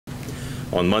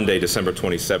On Monday, December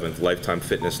 27th, Lifetime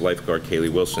Fitness lifeguard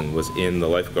Kaylee Wilson was in the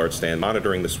lifeguard stand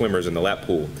monitoring the swimmers in the lap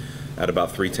pool. At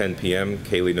about 3:10 p.m.,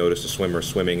 Kaylee noticed a swimmer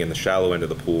swimming in the shallow end of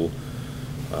the pool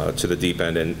to the deep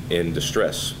end in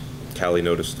distress. Kaylee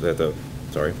noticed that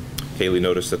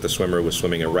the swimmer was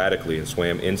swimming erratically and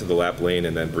swam into the lap lane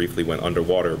and then briefly went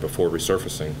underwater before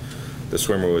resurfacing. The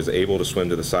swimmer was able to swim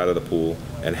to the side of the pool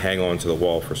and hang on to the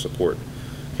wall for support.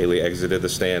 Kaylee exited the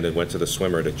stand and went to the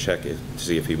swimmer to check to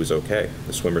see if he was okay.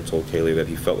 The swimmer told Kaylee that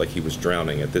he felt like he was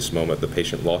drowning. At this moment, the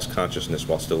patient lost consciousness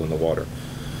while still in the water.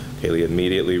 Kaylee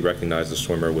immediately recognized the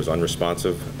swimmer was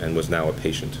unresponsive and was now a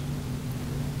patient.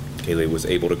 Kaylee was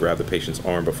able to grab the patient's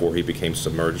arm before he became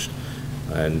submerged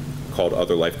and called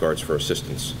other lifeguards for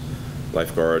assistance.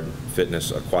 Lifeguard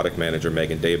Fitness Aquatic Manager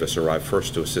Megan Davis arrived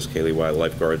first to assist Kaylee, while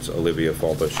lifeguards Olivia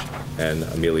Falbush and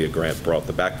Amelia Grant brought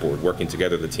the backboard. Working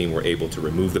together, the team were able to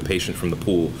remove the patient from the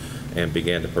pool and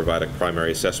began to provide a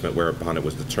primary assessment, whereupon it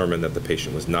was determined that the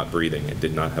patient was not breathing and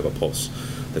did not have a pulse.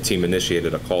 The team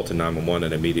initiated a call to 911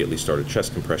 and immediately started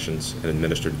chest compressions and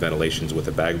administered ventilations with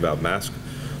a bag valve mask.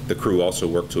 The crew also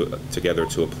worked together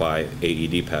to apply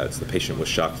AED pads. The patient was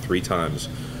shocked 3 times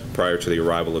prior to the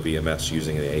arrival of EMS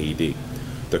using an AED.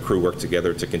 The crew worked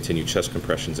together to continue chest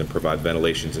compressions and provide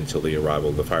ventilations until the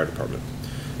arrival of the fire department.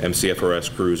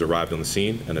 MCFRS crews arrived on the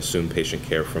scene and assumed patient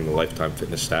care from the Lifetime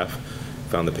Fitness staff,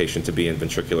 found the patient to be in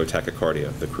ventricular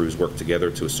tachycardia. The crews worked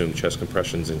together to assume chest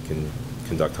compressions and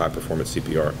conduct high-performance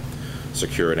CPR,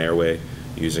 secure an airway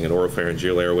using an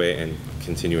oropharyngeal airway, and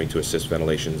continuing to assist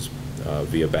ventilations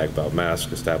via bag valve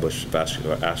mask, establish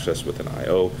vascular access with an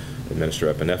IO,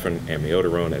 administer epinephrine,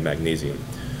 amiodarone, and magnesium.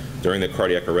 During the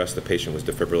cardiac arrest, the patient was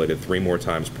defibrillated 3 more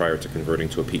times prior to converting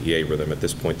to a PEA rhythm. At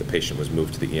this point, the patient was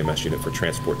moved to the EMS unit for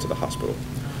transport to the hospital.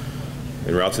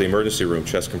 En route to the emergency room,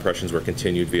 chest compressions were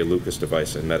continued via Lucas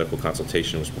device, and medical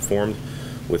consultation was performed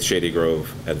with Shady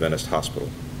Grove Adventist Hospital.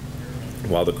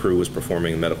 While the crew was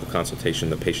performing medical consultation,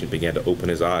 the patient began to open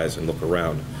his eyes and look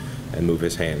around and move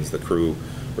his hands. The crew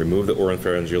removed the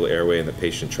oropharyngeal airway and the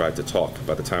patient tried to talk.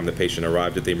 By the time the patient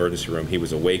arrived at the emergency room, he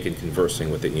was awake and conversing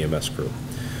with the EMS crew.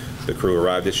 The crew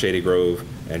arrived at Shady Grove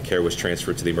and care was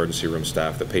transferred to the emergency room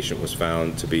staff. The patient was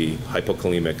found to be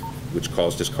hypokalemic, which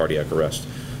caused his cardiac arrest.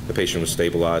 The patient was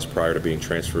stabilized prior to being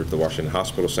transferred to the Washington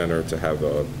Hospital Center to have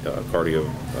a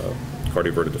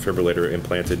cardioverter defibrillator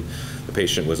implanted. The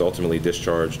patient was ultimately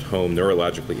discharged home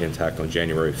neurologically intact on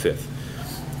January 5th.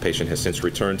 The patient has since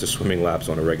returned to swimming laps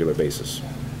on a regular basis.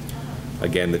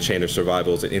 Again, the chain of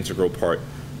survival is an integral part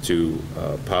to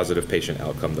positive patient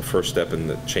outcome. The first step in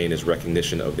the chain is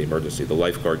recognition of the emergency. The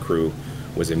lifeguard crew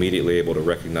was immediately able to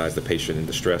recognize the patient in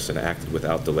distress and acted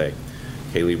without delay.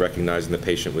 Kaylee, recognizing the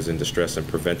patient was in distress and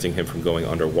preventing him from going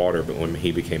underwater, but when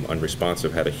he became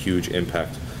unresponsive, had a huge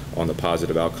impact on the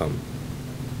positive outcome.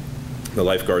 The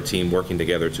lifeguard team working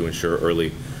together to ensure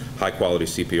early high-quality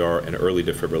CPR and early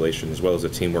defibrillation, as well as the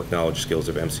teamwork knowledge skills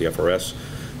of MCFRS,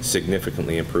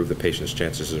 significantly improved the patient's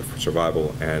chances of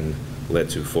survival and led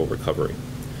to full recovery.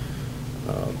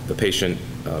 The patient,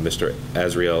 Mr.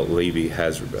 Azriel Levy,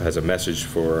 has a message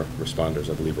for responders.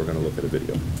 I believe we're going to look at a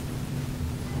video.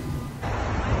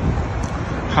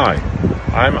 Hi,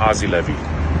 I'm Ozzy Levy.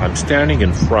 I'm standing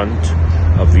in front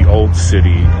of the old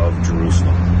city of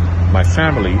Jerusalem. My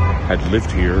family had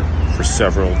lived here for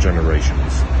several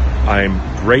generations. I'm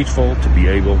grateful to be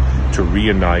able to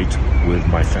reunite with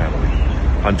my family.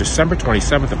 On December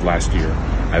 27th of last year,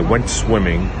 I went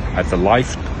swimming at the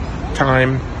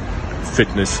Lifetime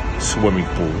Fitness swimming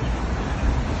pool.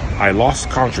 I lost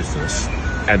consciousness,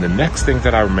 and the next thing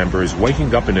that I remember is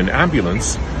waking up in an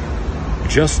ambulance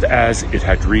just as it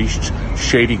had reached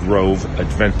Shady Grove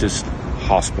Adventist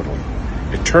Hospital.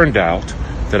 It turned out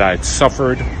that I had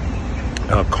suffered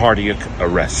a cardiac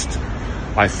arrest.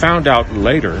 I found out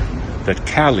later that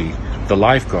Callie, the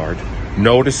lifeguard,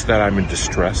 noticed that I'm in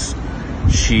distress.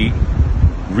 She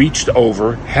reached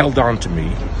over, held on to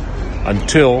me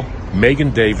until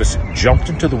Megan Davis jumped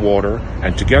into the water,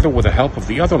 and together with the help of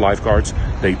the other lifeguards,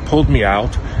 they pulled me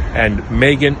out, and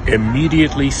Megan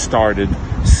immediately started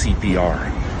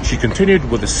CPR. She continued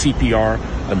with the CPR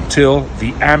until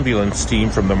the ambulance team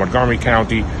from the Montgomery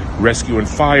County Rescue and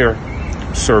Fire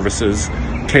Services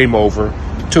came over,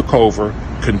 took over,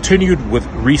 continued with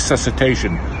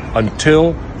resuscitation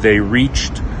until they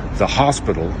reached the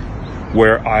hospital,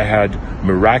 where I had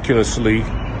miraculously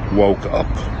woke up.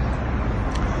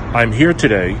 I'm here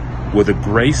today with the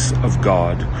grace of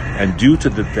God and due to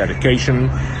the dedication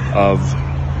of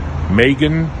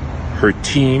Megan, her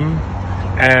team,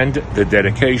 and the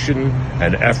dedication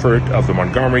and effort of the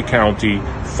Montgomery County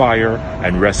Fire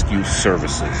and Rescue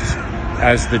Services.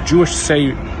 As the Jewish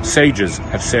sages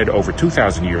have said over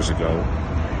 2,000 years ago,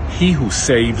 he who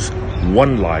saves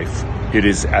one life, it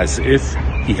is as if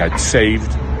he had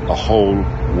saved a whole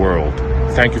world.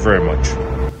 Thank you very much.